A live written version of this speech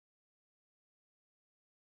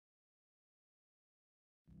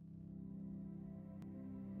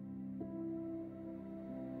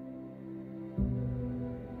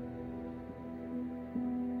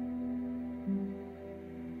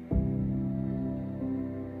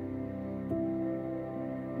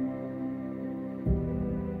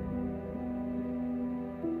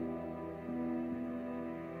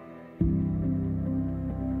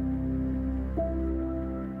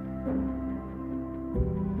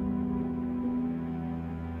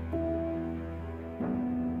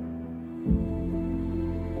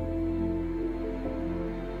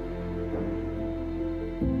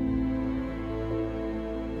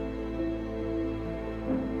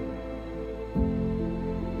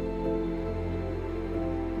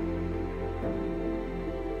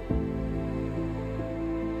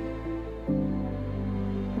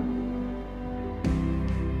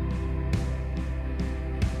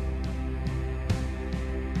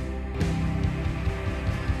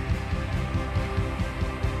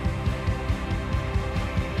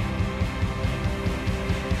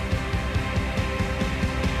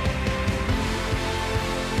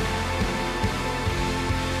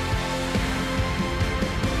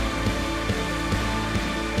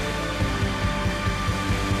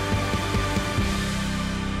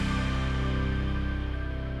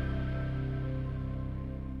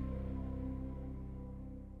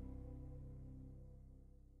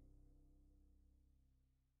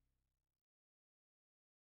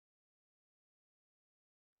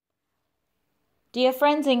Dear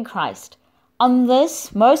friends in Christ, on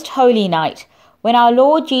this most holy night, when our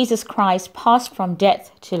Lord Jesus Christ passed from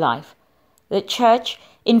death to life, the Church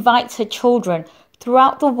invites her children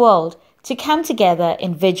throughout the world to come together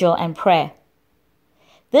in vigil and prayer.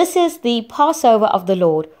 This is the Passover of the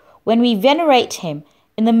Lord, when we venerate him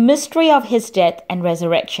in the mystery of his death and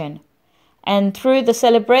resurrection. And through the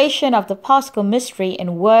celebration of the Paschal mystery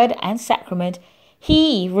in word and sacrament,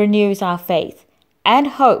 he renews our faith and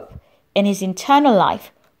hope in his eternal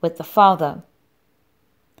life with the Father.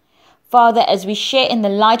 Father, as we share in the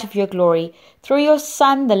light of your glory, through your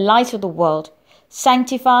Son, the light of the world,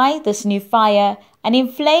 sanctify this new fire and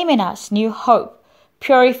inflame in us new hope.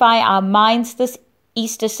 Purify our minds this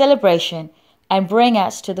Easter celebration and bring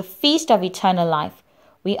us to the feast of eternal life.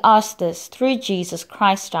 We ask this through Jesus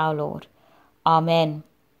Christ our Lord. Amen.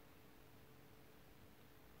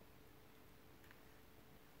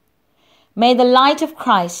 May the light of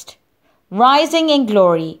Christ, rising in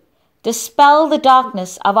glory, dispel the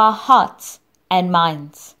darkness of our hearts and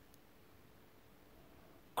minds.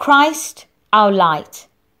 Christ, our light.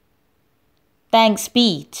 Thanks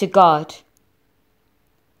be to God.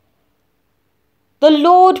 The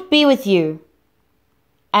Lord be with you,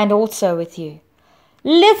 and also with you.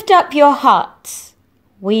 Lift up your hearts.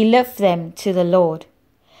 We lift them to the Lord.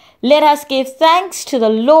 Let us give thanks to the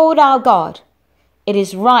Lord our God. It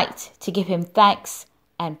is right to give him thanks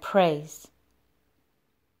and praise.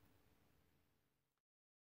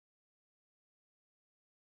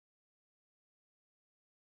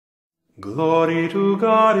 Glory to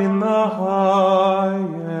God in the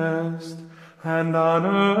highest, and on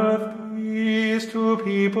earth peace to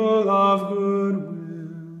people of good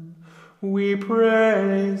will. We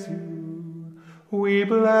praise you, we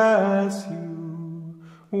bless you,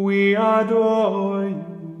 we adore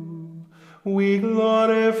you, we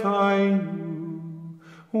glorify you,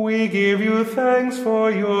 we give you thanks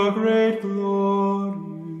for your great glory.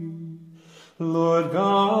 Lord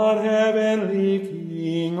God, heavenly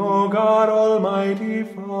King, O God, almighty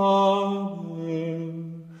Father,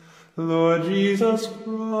 Lord Jesus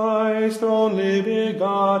Christ, only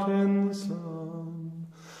begotten Son,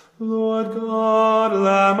 Lord God,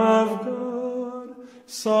 Lamb of God,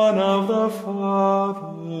 Son of the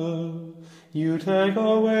Father, you take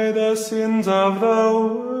away the sins of the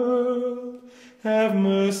world, have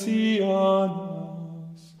mercy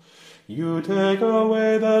on us. You take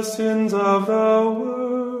away the sins of the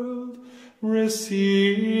world,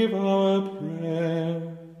 receive our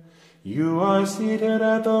prayer. You are seated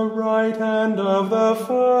at the right hand of the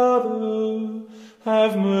Father,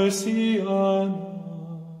 have mercy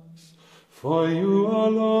on us. For you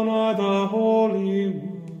alone are the Holy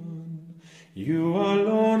One, you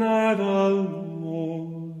alone are the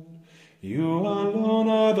Lord, you alone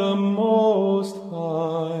are the Most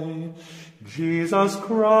High, Jesus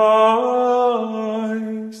Christ,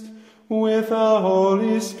 with the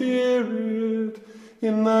Holy Spirit,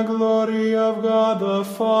 in the glory of God the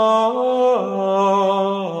Father.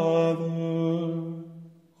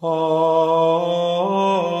 Amen.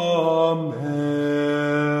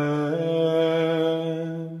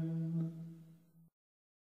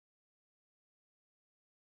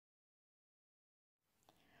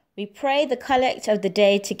 We pray the collect of the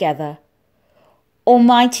day together.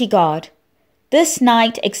 Almighty God, this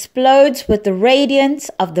night explodes with the radiance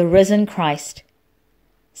of the risen Christ.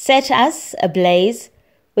 Set us ablaze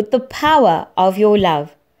with the power of your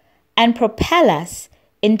love and propel us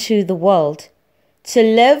into the world to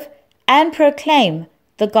live and proclaim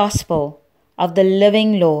the gospel of the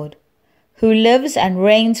living Lord, who lives and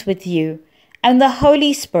reigns with you and the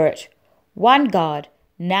Holy Spirit, one God,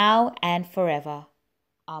 now and forever.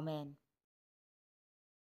 Amen.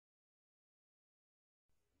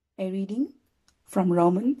 A reading from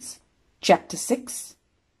Romans chapter 6,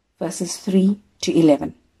 verses 3 to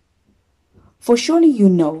 11. For surely you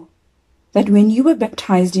know that when you were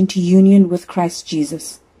baptized into union with Christ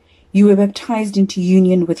Jesus, you were baptized into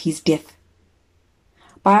union with his death.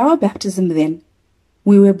 By our baptism then,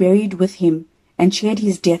 we were buried with him and shared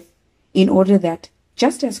his death, in order that,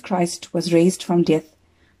 just as Christ was raised from death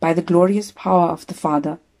by the glorious power of the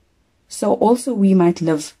Father, so also we might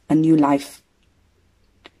live a new life.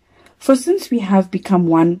 For since we have become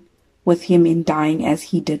one with him in dying as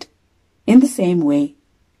he did, in the same way,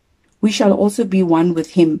 we shall also be one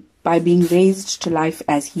with him by being raised to life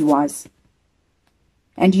as he was.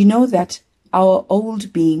 And you know that our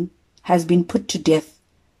old being has been put to death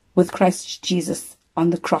with Christ Jesus on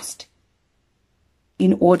the cross,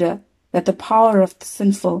 in order that the power of the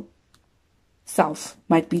sinful self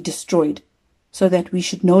might be destroyed, so that we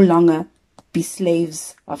should no longer be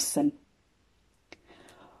slaves of sin.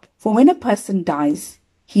 For when a person dies,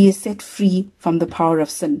 he is set free from the power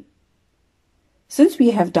of sin. Since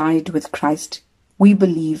we have died with Christ, we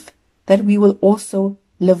believe that we will also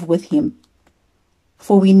live with him.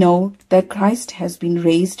 For we know that Christ has been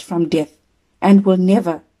raised from death and will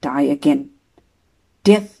never die again.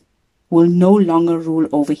 Death will no longer rule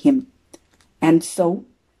over him. And so,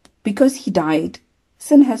 because he died,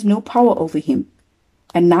 sin has no power over him,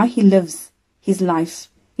 and now he lives his life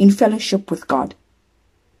in fellowship with God.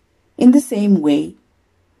 In the same way,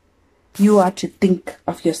 you are to think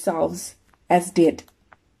of yourselves as dead,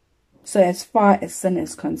 so as far as sin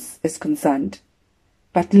is concerned,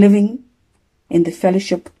 but living in the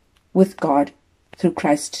fellowship with God through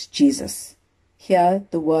Christ Jesus. Hear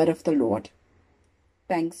the word of the Lord.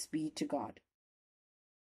 Thanks be to God.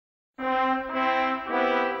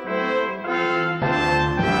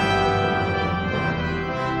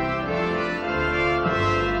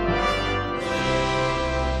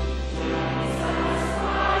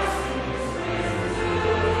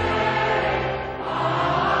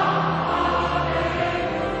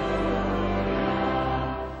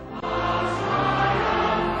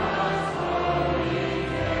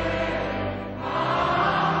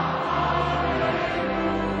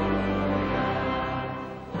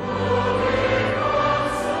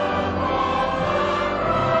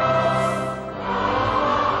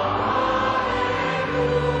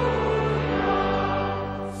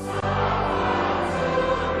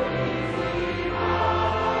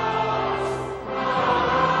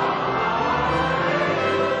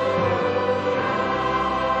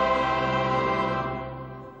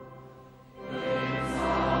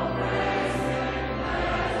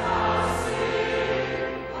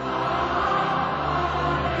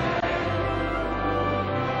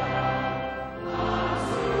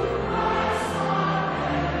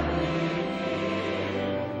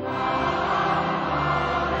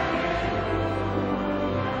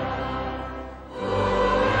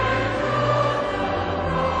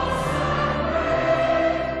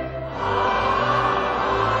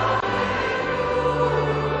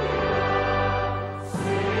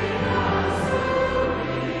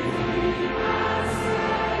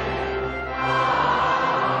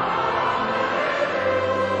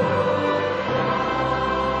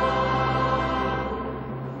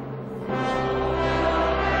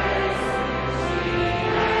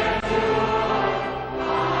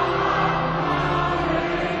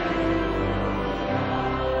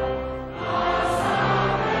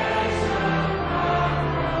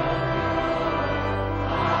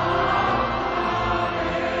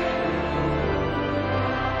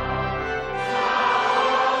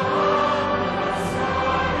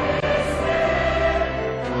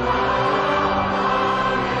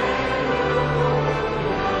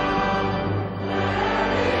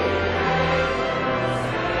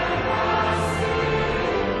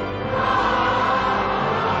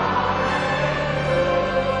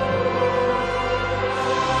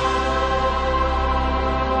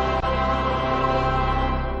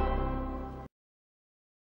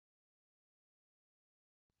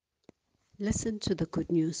 Listen to the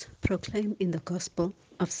good news proclaimed in the Gospel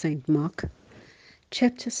of St. Mark,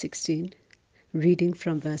 chapter 16, reading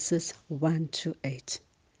from verses 1 to 8.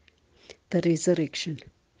 The resurrection.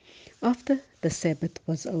 After the Sabbath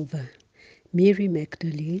was over, Mary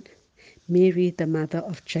Magdalene, Mary the mother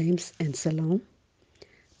of James and Salome,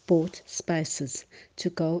 bought spices to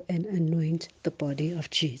go and anoint the body of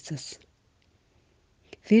Jesus.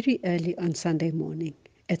 Very early on Sunday morning,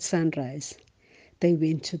 at sunrise, they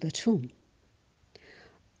went to the tomb.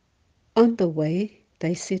 On the way,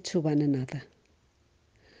 they said to one another,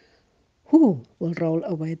 "Who will roll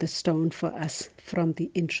away the stone for us from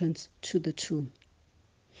the entrance to the tomb?"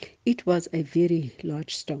 It was a very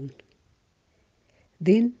large stone.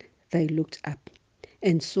 Then they looked up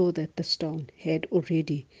and saw that the stone had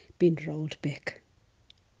already been rolled back.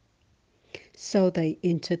 So they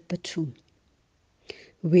entered the tomb,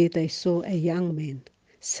 where they saw a young man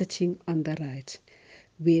sitting on the right,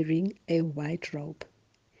 wearing a white robe,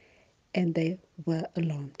 and they were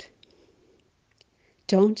alarmed.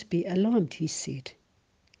 "Don't be alarmed," he said.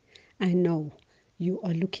 "I know you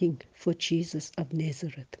are looking for Jesus of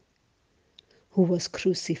Nazareth, who was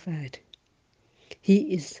crucified.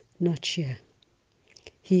 He is not here.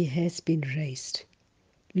 He has been raised.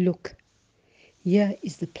 Look, here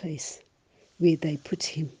is the place where they put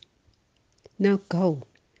him. Now go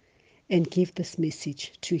and give this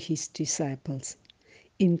message to his disciples,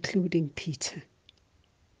 including Peter.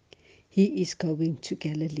 He is going to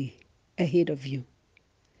Galilee ahead of you.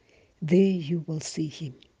 There you will see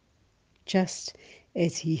him, just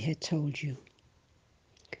as he had told you."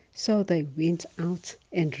 So they went out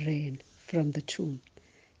and ran from the tomb,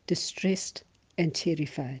 distressed and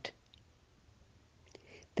terrified.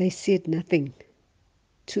 They said nothing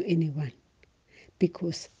to anyone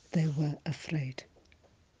because they were afraid.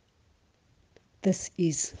 This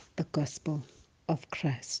is the gospel of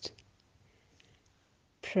Christ.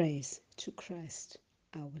 Praise to Christ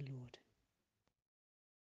our Lord.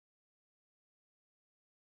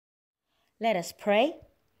 Let us pray.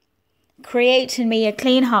 Create in me a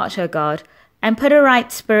clean heart, O God, and put a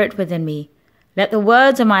right spirit within me. Let the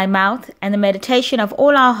words of my mouth and the meditation of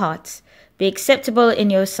all our hearts be acceptable in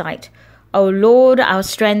your sight, O Lord, our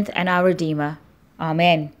strength and our Redeemer.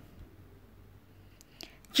 Amen.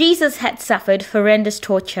 Jesus had suffered horrendous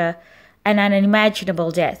torture and an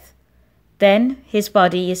unimaginable death. Then his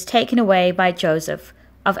body is taken away by Joseph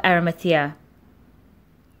of Arimathea.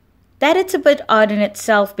 That it's a bit odd in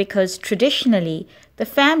itself because traditionally the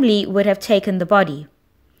family would have taken the body.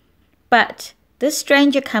 But this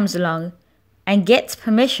stranger comes along and gets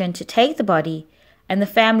permission to take the body, and the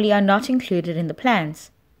family are not included in the plans.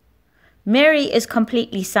 Mary is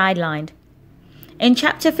completely sidelined. In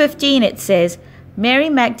chapter 15 it says, Mary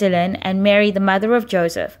Magdalene and Mary the mother of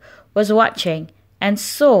Joseph was watching and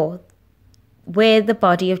saw where the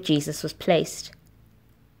body of Jesus was placed.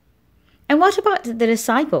 And what about the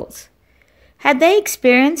disciples? Had they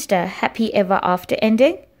experienced a happy ever after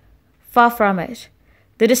ending? Far from it.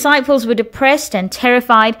 The disciples were depressed and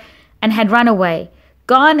terrified and had run away,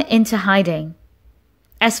 gone into hiding.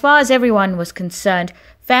 As far as everyone was concerned,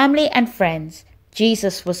 family and friends,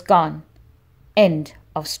 Jesus was gone. End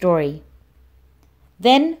of story.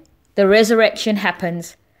 Then the resurrection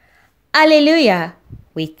happens. Alleluia,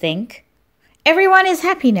 we think. Everyone is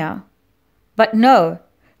happy now. But no,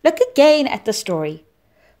 look again at the story.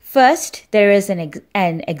 First, there is an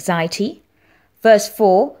anxiety. Verse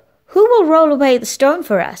 4, who will roll away the stone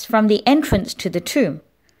for us from the entrance to the tomb?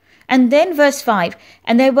 And then verse 5,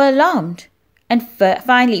 and they were alarmed. And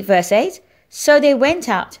finally verse 8, so they went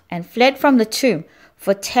out and fled from the tomb,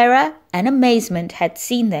 for terror and amazement had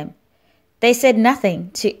seen them. They said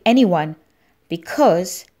nothing to anyone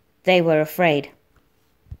because they were afraid.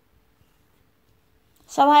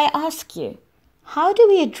 So I ask you, how do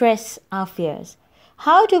we address our fears?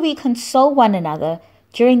 How do we console one another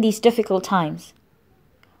during these difficult times?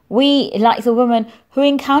 We, like the woman who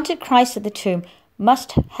encountered Christ at the tomb,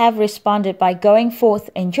 must have responded by going forth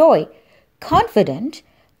in joy, confident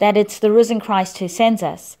that it's the risen Christ who sends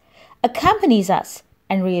us, accompanies us,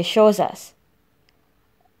 and reassures us.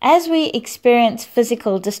 As we experience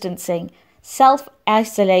physical distancing,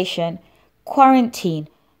 self-isolation, quarantine,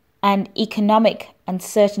 and economic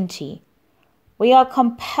uncertainty, we are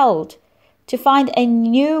compelled to find a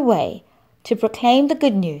new way to proclaim the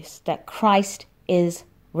good news that Christ is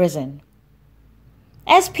risen.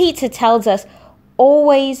 As Peter tells us,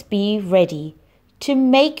 always be ready to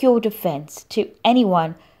make your defense to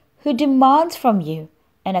anyone who demands from you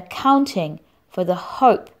an accounting for the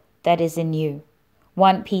hope that is in you.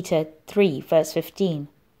 1 Peter 3 verse 15.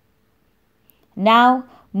 Now,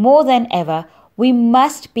 more than ever, we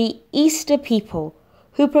must be Easter people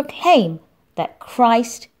who proclaim that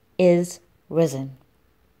Christ is risen.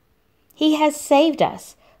 He has saved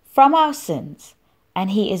us from our sins,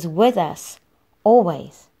 and he is with us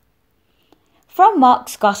always. From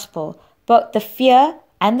Mark's Gospel, both the fear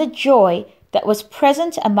and the joy that was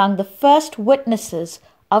present among the first witnesses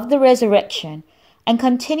of the resurrection and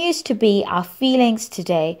continues to be our feelings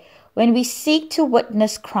today when we seek to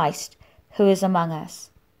witness Christ who is among us.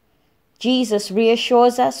 Jesus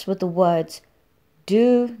reassures us with the words,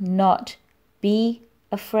 "Do not be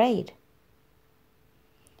afraid."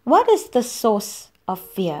 What is the source of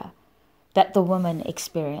fear that the woman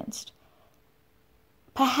experienced?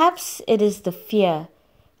 Perhaps it is the fear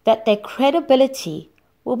that their credibility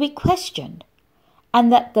will be questioned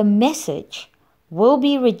and that the message will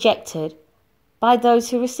be rejected by those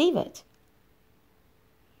who receive it.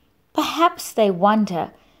 Perhaps they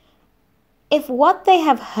wonder if what they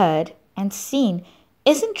have heard and seen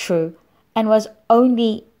isn't true and was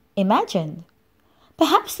only imagined.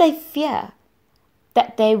 Perhaps they fear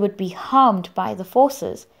that they would be harmed by the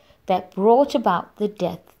forces that brought about the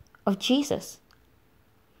death of Jesus.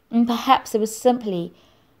 And perhaps it was simply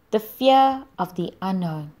the fear of the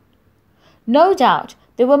unknown. No doubt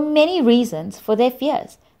there were many reasons for their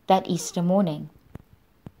fears that Easter morning.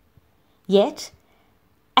 Yet,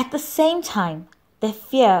 at the same time, their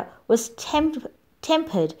fear was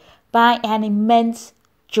tempered by an immense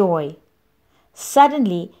joy.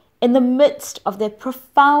 Suddenly, in the midst of their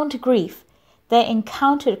profound grief, they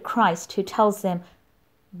encountered Christ who tells them,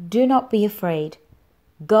 "Do not be afraid.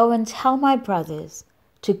 Go and tell my brothers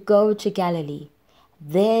to go to Galilee.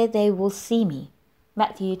 There they will see me.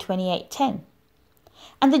 Matthew 28:10.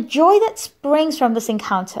 And the joy that springs from this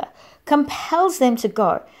encounter compels them to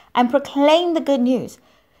go and proclaim the good news.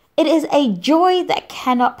 It is a joy that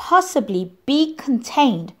cannot possibly be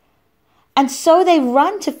contained. And so they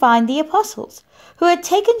run to find the apostles, who had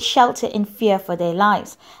taken shelter in fear for their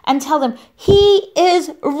lives, and tell them, "He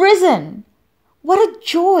is risen." What a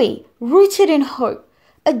joy rooted in hope,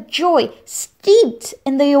 a joy steeped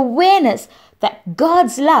in the awareness that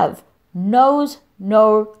God's love knows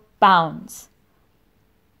no bounds.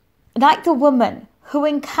 Like the woman who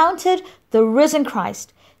encountered the risen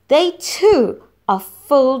Christ, they too are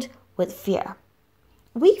filled with fear.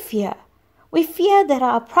 We fear that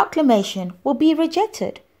our proclamation will be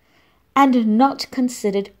rejected and not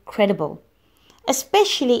considered credible,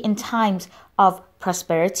 especially in times of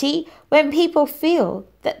prosperity when people feel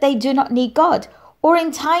that they do not need God, or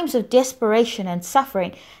in times of desperation and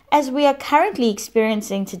suffering as we are currently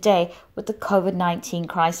experiencing today with the COVID-19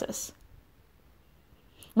 crisis.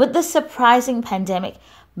 With this surprising pandemic,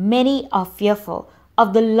 many are fearful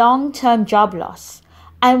of the long-term job loss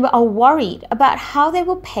and are worried about how they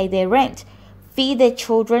will pay their rent, feed their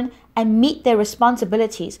children, and meet their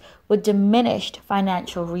responsibilities with diminished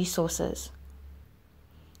financial resources.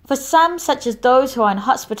 For some, such as those who are in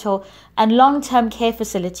hospital and long-term care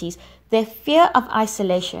facilities, their fear of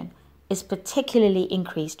isolation is particularly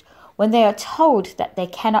increased when they are told that they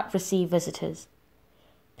cannot receive visitors.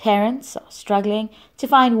 Parents are struggling to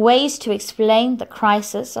find ways to explain the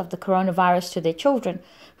crisis of the coronavirus to their children,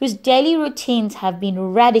 whose daily routines have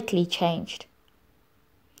been radically changed.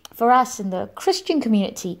 For us in the Christian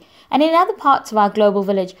community and in other parts of our global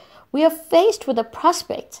village, we are faced with the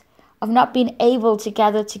prospect of not being able to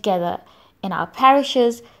gather together in our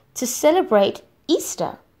parishes to celebrate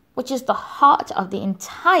Easter, which is the heart of the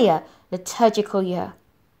entire liturgical year.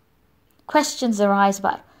 Questions arise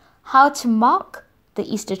about how to mark the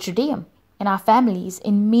Easter Triduum in our families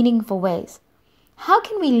in meaningful ways. How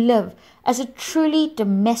can we live as a truly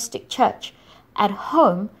domestic church at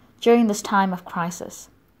home during this time of crisis?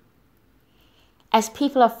 As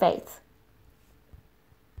people of faith,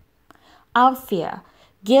 our fear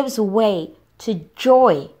gives way to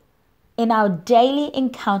joy in our daily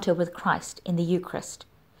encounter with Christ in the Eucharist,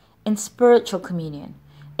 in spiritual communion,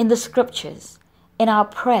 in the scriptures, in our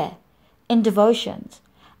prayer, in devotions,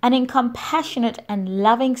 and in compassionate and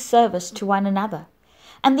loving service to one another.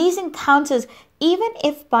 And these encounters, even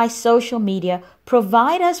if by social media,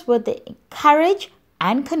 provide us with the courage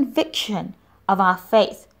and conviction of our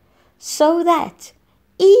faith, so that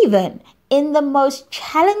even in the most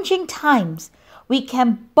challenging times, we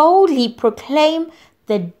can boldly proclaim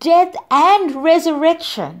the death and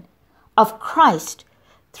resurrection of Christ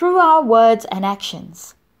through our words and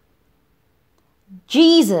actions.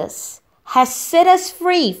 Jesus has set us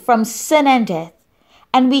free from sin and death,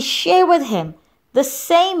 and we share with him the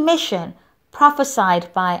same mission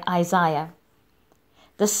prophesied by Isaiah.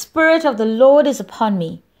 The Spirit of the Lord is upon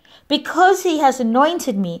me, because he has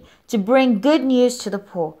anointed me to bring good news to the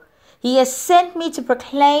poor. He has sent me to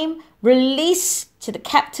proclaim release to the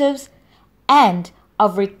captives and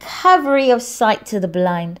of recovery of sight to the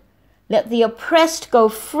blind. Let the oppressed go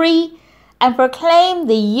free and proclaim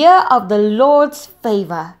the year of the Lord's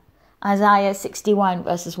favor. Isaiah 61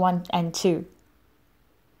 verses 1 and 2.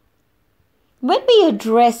 When we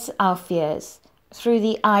address our fears through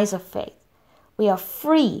the eyes of faith, we are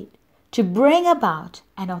freed to bring about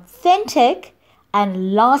an authentic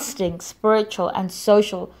and lasting spiritual and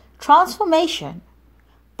social transformation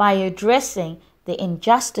by addressing the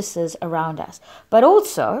injustices around us, but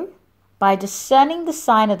also by discerning the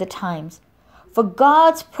sign of the times. For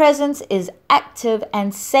God's presence is active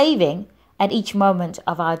and saving at each moment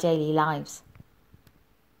of our daily lives.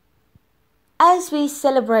 As we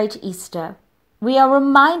celebrate Easter, we are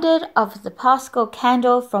reminded of the Paschal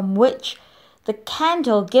candle from which the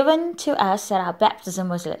candle given to us at our baptism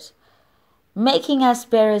was lit, making us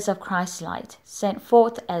bearers of Christ's light, sent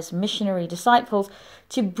forth as missionary disciples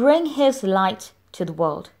to bring his light to the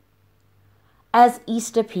world. As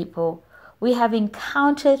Easter people, we have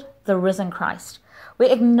encountered the risen Christ. We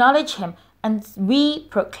acknowledge him and we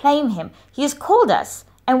proclaim him. He has called us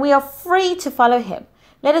and we are free to follow him.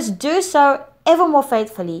 Let us do so ever more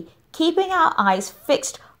faithfully, keeping our eyes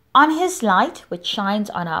fixed on his light, which shines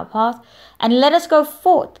on our path, and let us go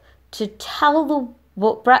forth to tell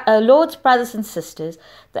the Lord's brothers and sisters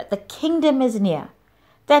that the kingdom is near,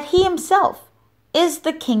 that he himself is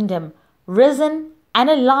the kingdom, risen and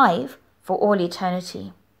alive for all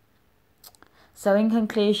eternity. So in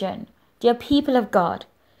conclusion, dear people of God,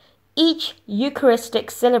 each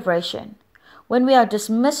Eucharistic celebration, when we are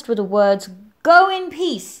dismissed with the words, "Go in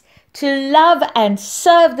peace to love and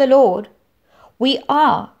serve the Lord," we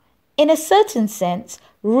are, in a certain sense,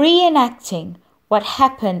 reenacting what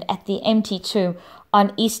happened at the empty tomb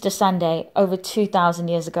on Easter Sunday over 2,000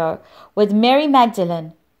 years ago with Mary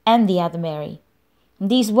Magdalene and the other Mary.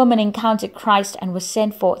 These women encountered Christ and were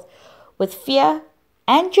sent forth with fear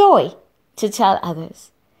and joy to tell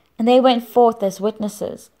others. And they went forth as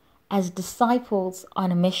witnesses, as disciples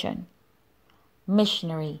on a mission,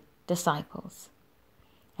 missionary disciples.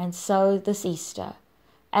 And so this Easter,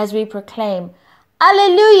 as we proclaim,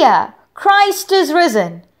 "Alleluia! Christ is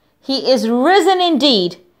risen. He is risen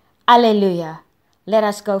indeed. Alleluia!" Let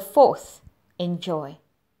us go forth in joy.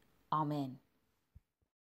 Amen.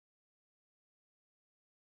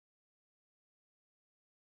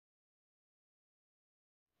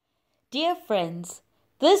 Dear friends,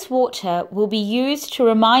 this water will be used to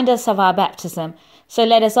remind us of our baptism, so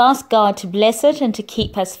let us ask God to bless it and to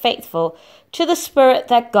keep us faithful to the Spirit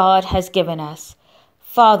that God has given us.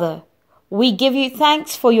 Father, we give you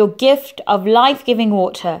thanks for your gift of life-giving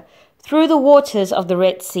water through the waters of the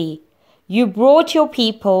Red Sea. You brought your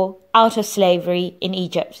people out of slavery in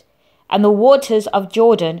Egypt, and the waters of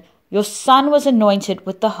Jordan, your Son was anointed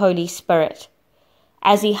with the Holy Spirit.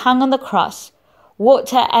 As he hung on the cross,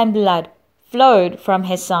 water and blood flowed from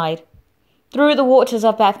his side. Through the waters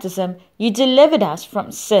of baptism, you delivered us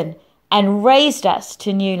from sin and raised us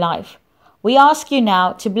to new life. We ask you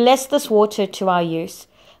now to bless this water to our use.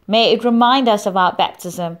 May it remind us of our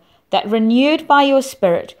baptism, that renewed by your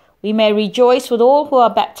Spirit, we may rejoice with all who are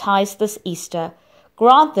baptized this Easter.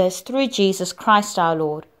 Grant this through Jesus Christ our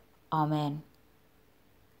Lord. Amen.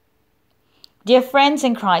 Dear friends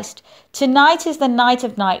in Christ, tonight is the night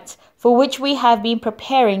of nights for which we have been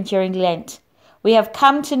preparing during Lent. We have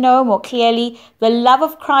come to know more clearly the love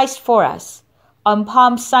of Christ for us. On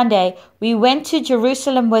Palm Sunday, we went to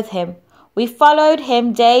Jerusalem with him. We followed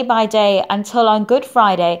him day by day until on Good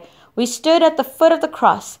Friday, we stood at the foot of the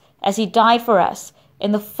cross as he died for us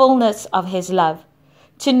in the fullness of his love.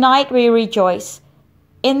 Tonight we rejoice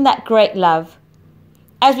in that great love.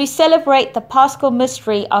 As we celebrate the Paschal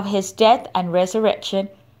mystery of his death and resurrection,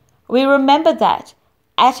 we remember that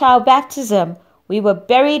at our baptism we were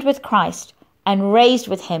buried with Christ and raised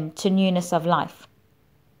with him to newness of life.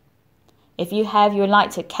 If you have your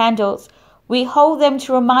lighted candles, we hold them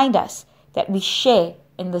to remind us that we share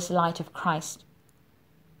in this light of Christ.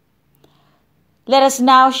 Let us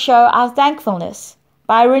now show our thankfulness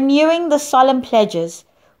by renewing the solemn pledges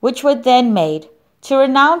which were then made to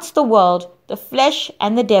renounce the world, the flesh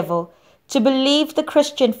and the devil, to believe the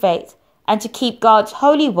Christian faith and to keep God's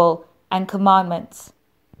holy will and commandments.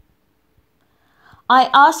 I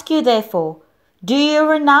ask you therefore, do you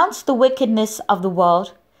renounce the wickedness of the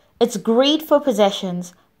world, its greed for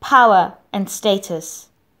possessions, power and status?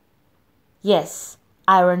 Yes,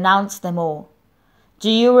 I renounce them all. Do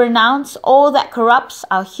you renounce all that corrupts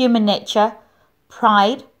our human nature,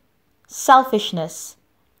 pride, selfishness,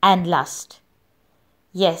 and lust?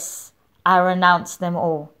 Yes, I renounce them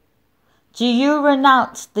all. Do you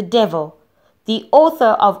renounce the devil, the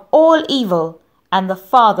author of all evil and the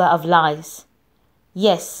father of lies?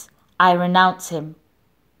 Yes, I renounce him.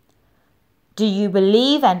 Do you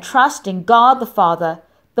believe and trust in God the Father,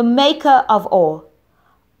 the maker of all?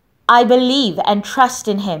 I believe and trust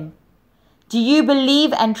in him. Do you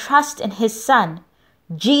believe and trust in his Son,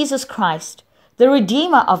 Jesus Christ, the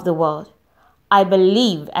Redeemer of the world? I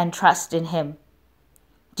believe and trust in him.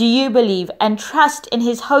 Do you believe and trust in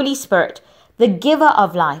his Holy Spirit, the giver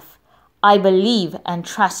of life? I believe and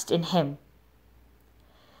trust in him.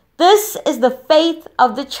 This is the faith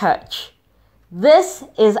of the Church. This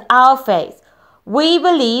is our faith. We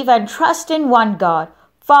believe and trust in one God,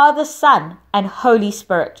 Father, Son, and Holy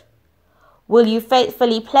Spirit. Will you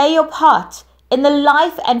faithfully play your part in the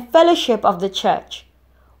life and fellowship of the Church?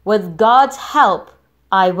 With God's help,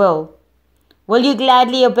 I will. Will you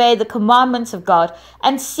gladly obey the commandments of God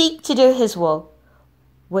and seek to do his will?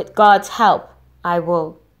 With God's help, I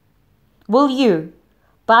will. Will you,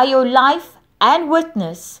 by your life and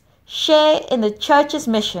witness, share in the Church's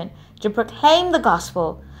mission to proclaim the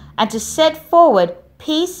gospel and to set forward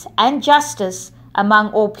peace and justice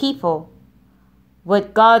among all people?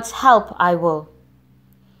 With God's help, I will.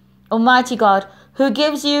 Almighty God, who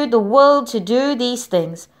gives you the will to do these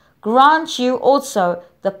things, grant you also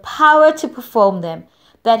the power to perform them,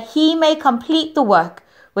 that he may complete the work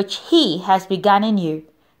which he has begun in you,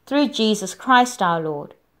 through Jesus Christ our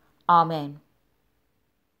Lord. Amen.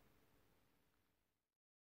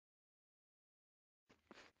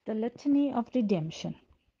 The Litany of Redemption.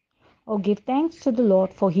 Oh, give thanks to the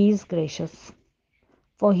Lord, for he is gracious.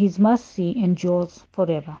 for his mercy endures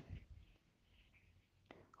forever.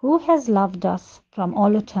 Who has loved us from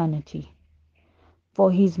all eternity,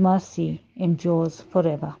 for his mercy endures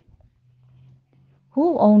forever.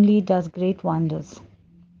 Who only does great wonders,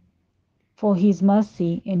 for his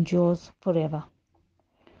mercy endures forever.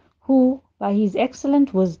 Who by his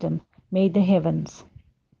excellent wisdom made the heavens,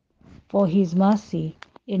 for his mercy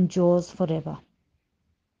endures forever.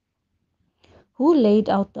 Who laid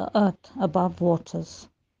out the earth above waters,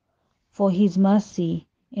 for his mercy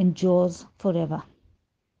endures forever.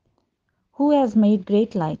 Who has made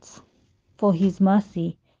great lights, for his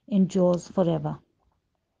mercy endures forever.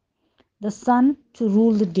 The sun to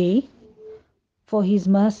rule the day, for his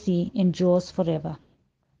mercy endures forever.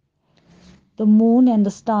 The moon and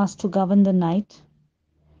the stars to govern the night,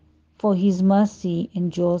 for his mercy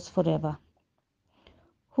endures forever.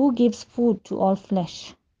 Who gives food to all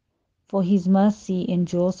flesh, for his mercy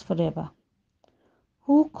endures forever.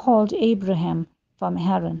 Who called Abraham from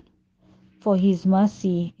Haran, for his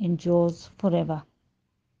mercy endures forever.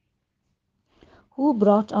 Who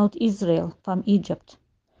brought out Israel from Egypt,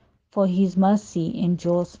 for his mercy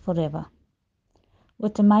endures forever.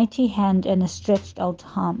 With a mighty hand and a stretched out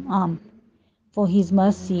arm, for his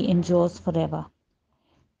mercy endures forever.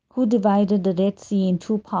 Who divided the Red Sea in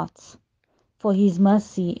two parts, for his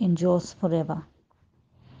mercy endures forever.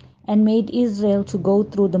 And made Israel to go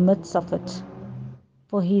through the midst of it,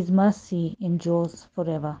 for his mercy endures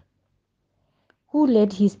forever. Who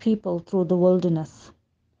led his people through the wilderness,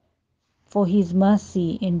 for his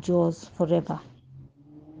mercy endures forever.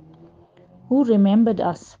 Who remembered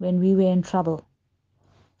us when we were in trouble,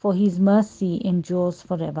 for his mercy endures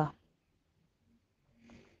forever.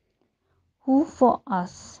 Who for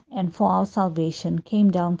us and for our salvation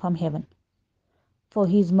came down from heaven, for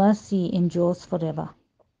his mercy endures forever,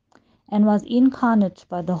 and was incarnate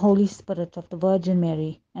by the Holy Spirit of the Virgin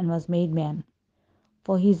Mary, and was made man,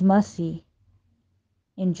 for his mercy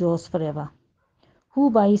endures forever. Who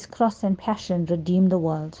by his cross and passion redeemed the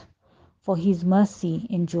world, for his mercy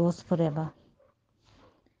endures forever,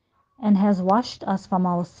 and has washed us from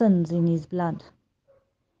our sins in his blood,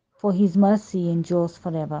 for his mercy endures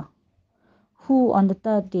forever. Who on the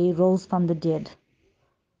third day rose from the dead,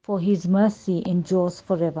 for his mercy endures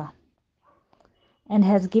forever, and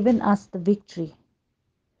has given us the victory,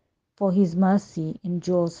 for his mercy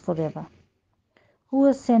endures forever. Who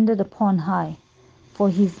ascended upon high, for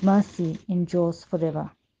his mercy endures forever,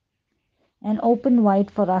 and opened wide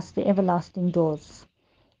for us the everlasting doors,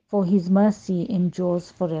 for his mercy endures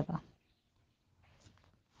forever.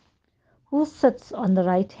 Who sits on the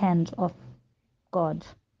right hand of God,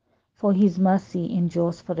 for his mercy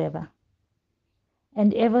endures forever,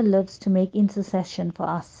 and ever lives to make intercession for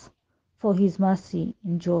us, for his mercy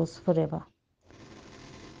endures forever.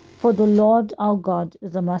 For the Lord our God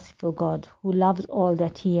is a merciful God, who loves all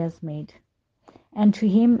that he has made, and to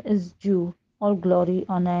him is due all glory,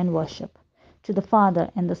 honor, and worship, to the Father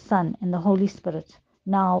and the Son and the Holy Spirit,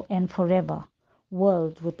 now and forever,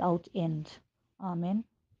 world without end. Amen.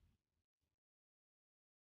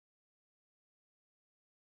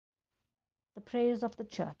 The prayers of the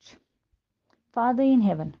Church. Father in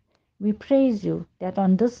heaven, we praise you that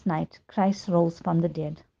on this night Christ rose from the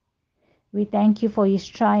dead. We thank you for his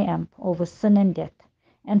triumph over sin and death,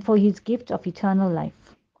 and for his gift of eternal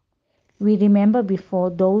life. We remember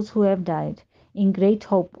before those who have died in great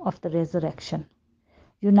hope of the resurrection.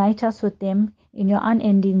 Unite us with them in your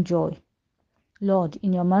unending joy. Lord,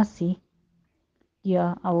 in your mercy,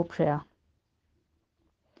 hear our prayer.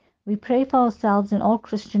 We pray for ourselves and all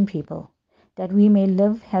Christian people, that we may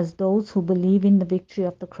live as those who believe in the victory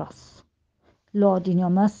of the cross. Lord, in your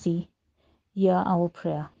mercy, hear our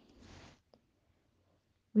prayer.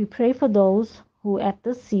 We pray for those who at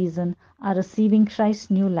this season are receiving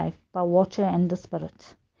Christ's new life by water and the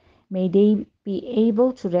Spirit. May they be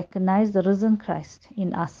able to recognize the risen Christ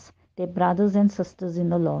in us, their brothers and sisters in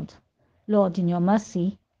the Lord. Lord, in your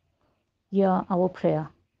mercy, hear our prayer.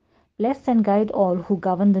 Bless and guide all who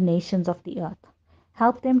govern the nations of the earth.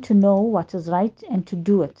 Help them to know what is right and to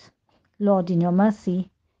do it. Lord, in your mercy,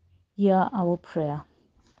 hear our prayer.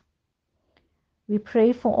 We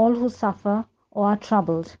pray for all who suffer or are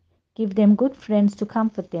troubled. Give them good friends to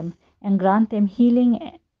comfort them, and grant them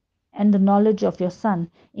healing and the knowledge of your Son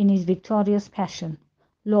in his victorious passion.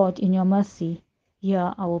 Lord, in your mercy,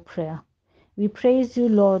 hear our prayer. We praise you,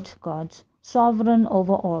 Lord God, sovereign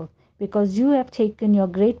over all, because you have taken your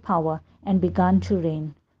great power and begun to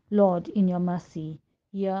reign. Lord, in your mercy,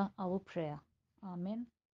 hear our prayer. Amen.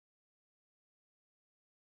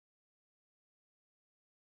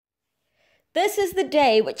 This is the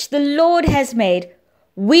day which the Lord has made.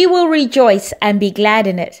 We will rejoice and be glad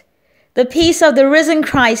in it. The peace of the risen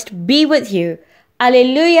Christ be with you.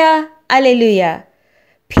 Alleluia, alleluia.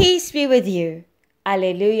 Peace be with you.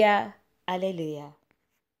 Alleluia, alleluia.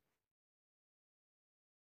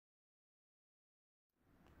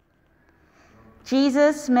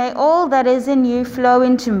 Jesus, may all that is in you flow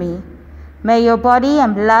into me. May your body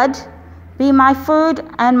and blood be my food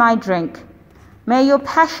and my drink. May your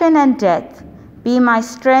passion and death be my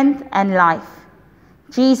strength and life.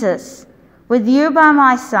 Jesus, with you by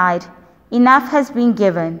my side, enough has been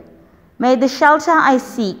given. May the shelter I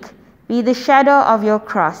seek be the shadow of your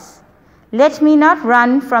cross. Let me not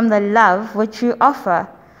run from the love which you offer,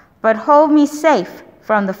 but hold me safe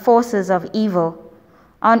from the forces of evil.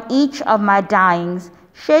 On each of my dyings,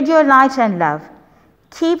 shed your light and love.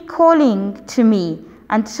 Keep calling to me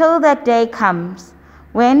until that day comes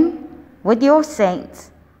when, with your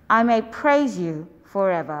saints, I may praise you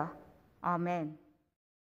forever. Amen.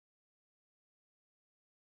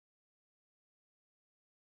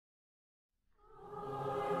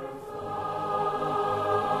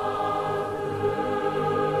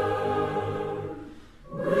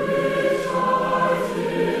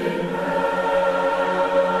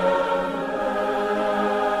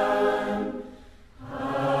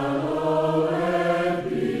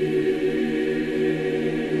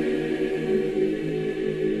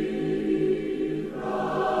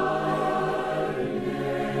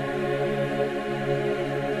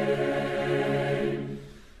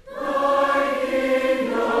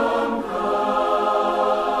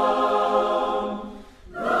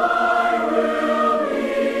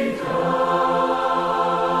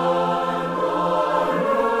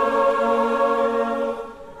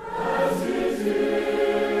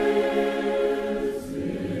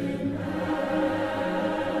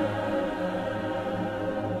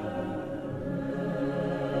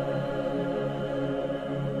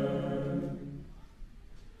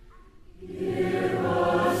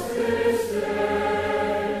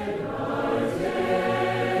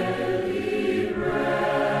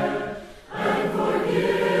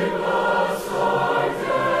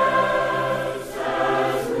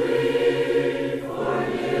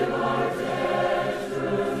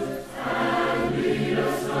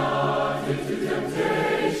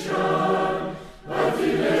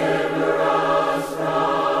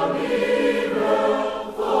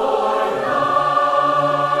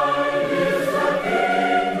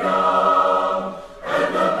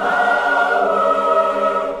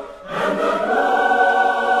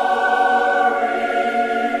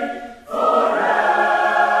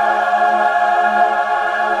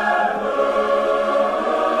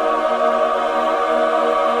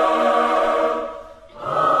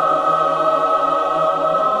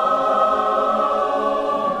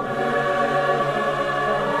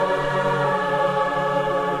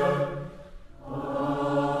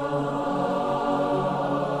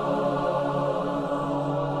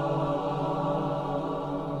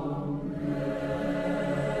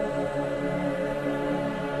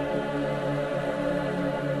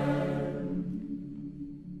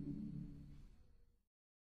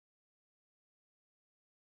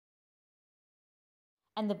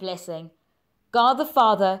 And the blessing. God the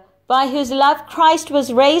Father, by whose love Christ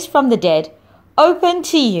was raised from the dead, open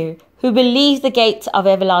to you who believe the gates of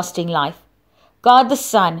everlasting life. God the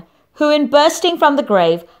Son, who in bursting from the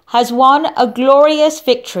grave has won a glorious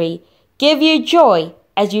victory, give you joy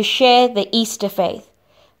as you share the Easter faith.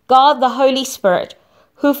 God the Holy Spirit,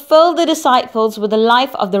 who filled the disciples with the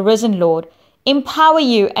life of the risen Lord, empower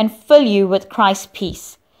you and fill you with Christ's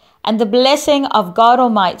peace. And the blessing of God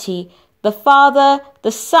Almighty, the Father,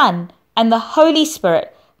 the Son, and the Holy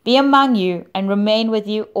Spirit be among you and remain with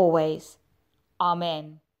you always.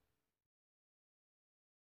 Amen.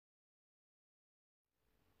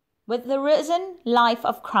 With the risen life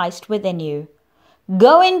of Christ within you,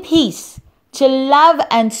 go in peace to love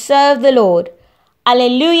and serve the Lord.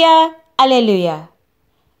 Alleluia, alleluia.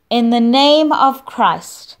 In the name of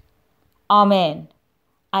Christ. Amen.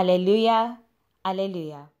 Alleluia,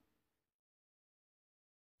 alleluia.